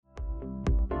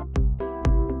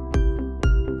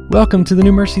Welcome to the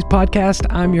New Mercies Podcast.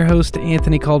 I'm your host,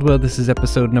 Anthony Caldwell. This is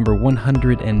episode number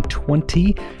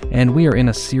 120, and we are in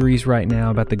a series right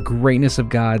now about the greatness of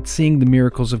God, seeing the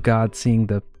miracles of God, seeing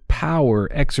the power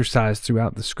exercised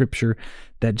throughout the Scripture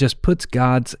that just puts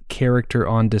God's character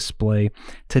on display.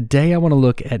 Today I want to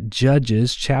look at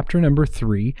Judges chapter number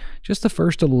 3, just the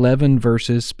first 11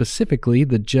 verses, specifically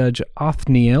the judge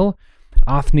Othniel.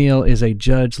 Othniel is a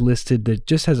judge listed that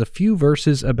just has a few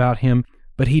verses about him,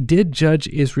 but he did judge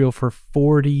Israel for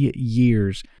 40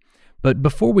 years. But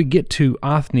before we get to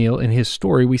Othniel and his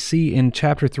story, we see in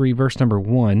chapter 3, verse number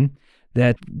 1,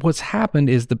 that what's happened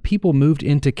is the people moved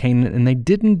into Canaan and they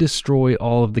didn't destroy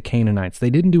all of the Canaanites.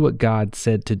 They didn't do what God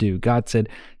said to do. God said,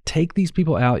 take these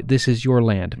people out, this is your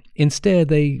land. Instead,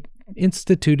 they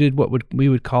instituted what we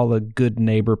would call a good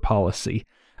neighbor policy.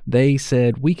 They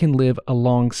said, we can live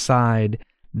alongside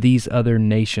these other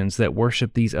nations that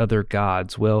worship these other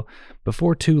gods. Well,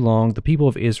 before too long, the people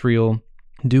of Israel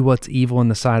do what's evil in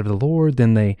the sight of the Lord,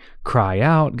 then they cry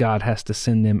out. God has to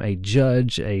send them a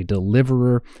judge, a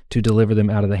deliverer, to deliver them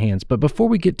out of the hands. But before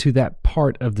we get to that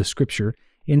part of the Scripture,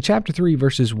 in chapter 3,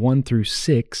 verses 1 through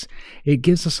 6, it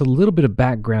gives us a little bit of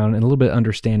background and a little bit of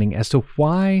understanding as to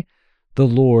why the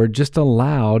Lord just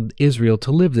allowed Israel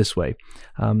to live this way.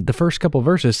 The first couple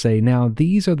verses say, now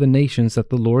these are the nations that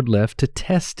the Lord left to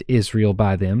test Israel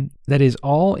by them, that is,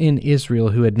 all in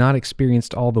Israel who had not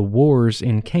experienced all the wars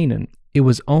in Canaan. It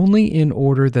was only in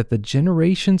order that the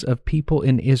generations of people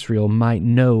in Israel might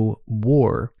know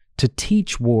war, to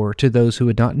teach war to those who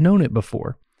had not known it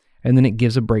before. And then it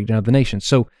gives a breakdown of the nations.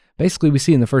 So basically we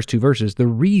see in the first two verses, the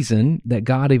reason that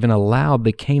God even allowed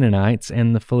the Canaanites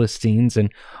and the Philistines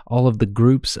and all of the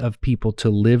groups of people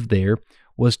to live there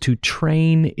was to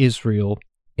train Israel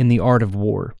in the art of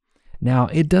war. Now,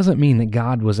 it doesn't mean that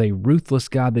God was a ruthless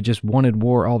God that just wanted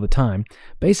war all the time.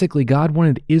 Basically, God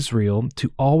wanted Israel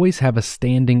to always have a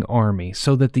standing army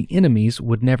so that the enemies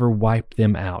would never wipe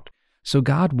them out. So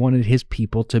God wanted his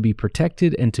people to be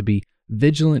protected and to be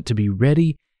vigilant, to be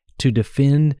ready to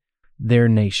defend their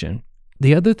nation.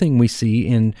 The other thing we see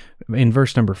in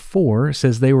verse number 4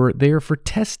 says they were there for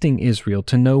testing Israel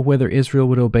to know whether Israel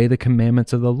would obey the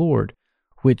commandments of the Lord,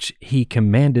 which he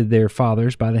commanded their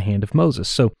fathers by the hand of Moses.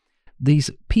 So these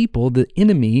people, the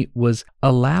enemy, was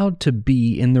allowed to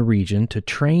be in the region to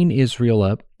train Israel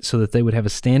up so that they would have a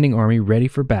standing army ready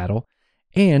for battle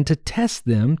and to test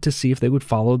them to see if they would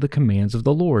follow the commands of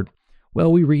the Lord. Well,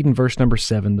 we read in verse number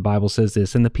 7, the Bible says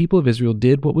this, and the people of Israel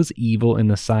did what was evil in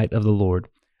the sight of the Lord.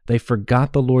 They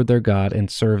forgot the Lord their God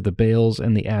and served the Baals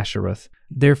and the Ashereth.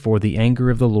 Therefore, the anger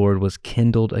of the Lord was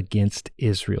kindled against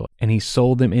Israel, and he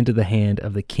sold them into the hand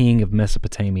of the king of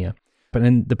Mesopotamia. But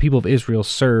then the people of Israel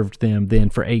served them then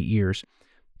for 8 years.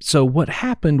 So what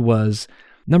happened was,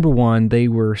 number one, they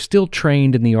were still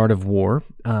trained in the art of war.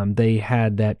 They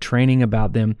had that training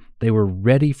about them. They were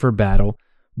ready for battle,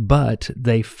 but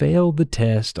they failed the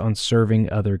test on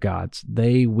serving other gods.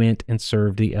 They went and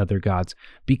served the other gods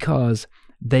because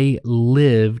they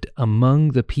lived among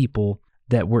the people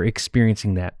that were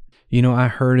experiencing that. You know, I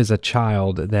heard as a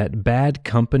child that bad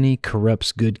company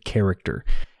corrupts good character.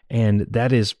 And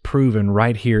that is proven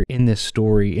right here in this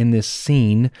story, in this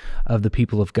scene of the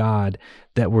people of God,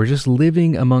 that we're just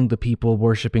living among the people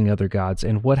worshiping other gods.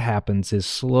 And what happens is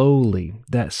slowly,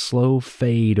 that slow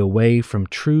fade away from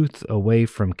truth, away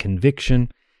from conviction,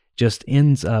 just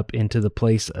ends up into the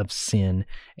place of sin.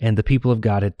 And the people of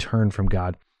God had turned from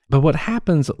God. But what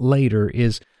happens later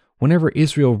is whenever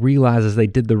Israel realizes they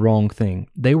did the wrong thing,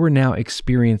 they were now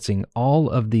experiencing all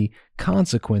of the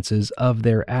consequences of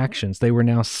their actions. They were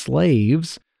now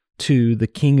slaves to the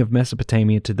king of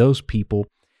Mesopotamia, to those people.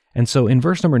 And so in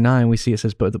verse number 9, we see it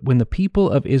says, but when the people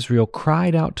of Israel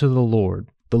cried out to the Lord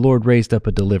raised up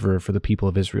a deliverer for the people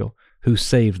of Israel who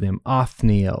saved them.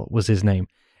 Othniel was his name.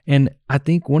 And I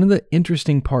think one of the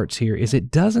interesting parts here is it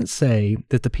doesn't say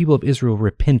that the people of Israel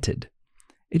repented.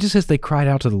 It just says they cried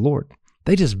out to the Lord.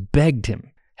 They just begged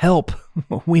him, help,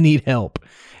 we need help.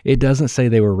 It doesn't say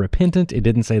they were repentant. It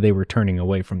didn't say they were turning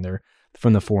away from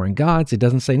the foreign gods. It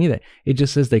doesn't say any of that. It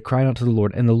just says they cried out to the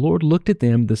Lord, and the Lord looked at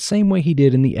them the same way he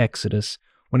did in the Exodus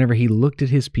whenever he looked at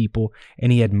his people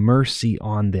and he had mercy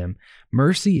on them.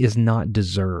 Mercy is not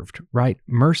deserved, right?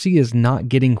 Mercy is not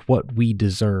getting what we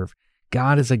deserve.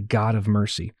 God is a God of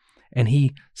mercy, and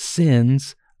he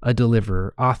sends a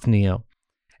deliverer, Othniel.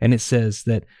 And it says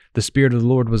that the Spirit of the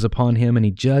Lord was upon him, and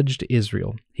he judged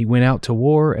Israel. He went out to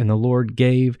war, and the Lord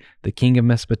gave the king of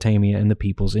Mesopotamia and the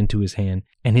peoples into his hand,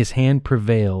 and his hand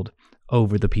prevailed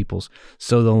over the peoples.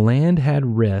 So the land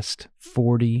had rest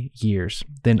 40 years.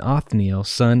 Then Othniel,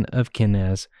 son of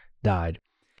Kenaz, died.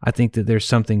 I think that there's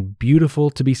something beautiful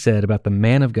to be said about the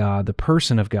man of God, the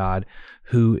person of God,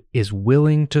 who is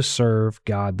willing to serve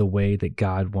God the way that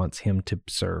God wants him to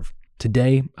serve.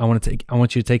 Today, I want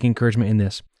you to take encouragement in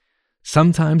this.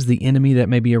 Sometimes the enemy that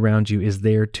may be around you is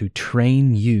there to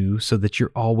train you so that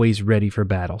you're always ready for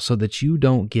battle, so that you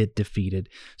don't get defeated,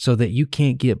 so that you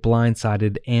can't get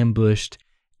blindsided, ambushed,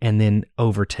 and then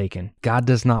overtaken. God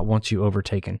does not want you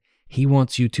overtaken. He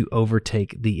wants you to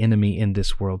overtake the enemy in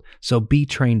this world. So be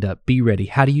trained up, be ready.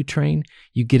 How do you train?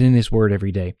 You get in His Word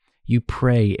every day. You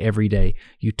pray every day.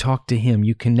 You talk to Him.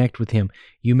 You connect with Him.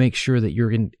 You make sure that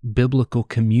you're in biblical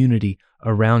community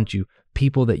around you,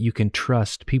 people that you can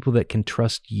trust, people that can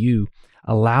trust you.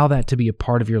 Allow that to be a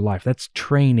part of your life. That's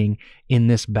training in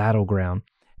this battleground.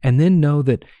 And then know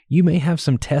that you may have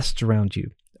some tests around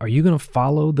you. Are you going to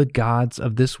follow the gods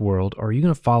of this world, or are you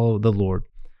going to follow the Lord?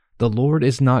 The Lord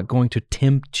is not going to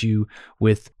tempt you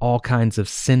with all kinds of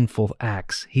sinful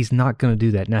acts. He's not going to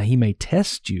do that. Now, He may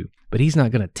test you, but He's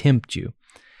not going to tempt you.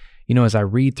 You know, as I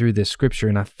read through this scripture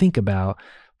and I think about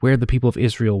where the people of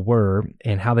Israel were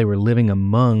and how they were living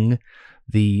among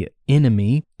the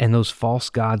enemy and those false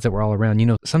gods that were all around, you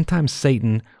know, sometimes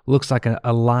Satan looks like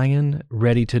a lion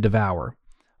ready to devour.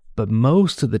 But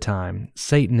most of the time,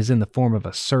 Satan is in the form of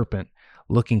a serpent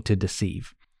looking to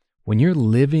deceive. When you're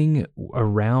living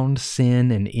around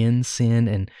sin and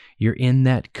you're in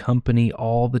that company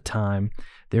all the time,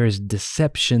 there is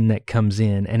deception that comes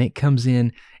in, and it comes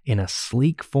in a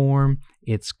sleek form.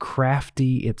 It's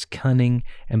crafty, it's cunning,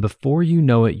 and before you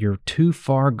know it, you're too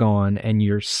far gone and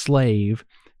you're slave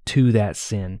to that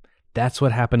sin. That's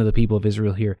what happened to the people of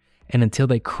Israel here. And until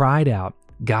they cried out,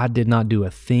 God did not do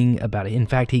a thing about it. In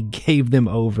fact, He gave them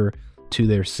over to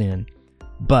their sin.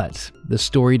 But the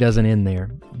story doesn't end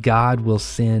there. God will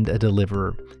send a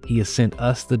deliverer. He has sent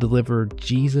us the deliverer,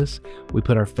 Jesus. We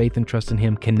put our faith and trust in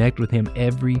Him, connect with Him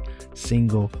every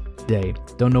single day.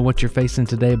 Don't know what you're facing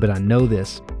today, but I know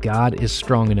this: God is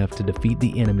strong enough to defeat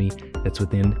the enemy that's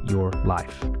within your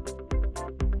life.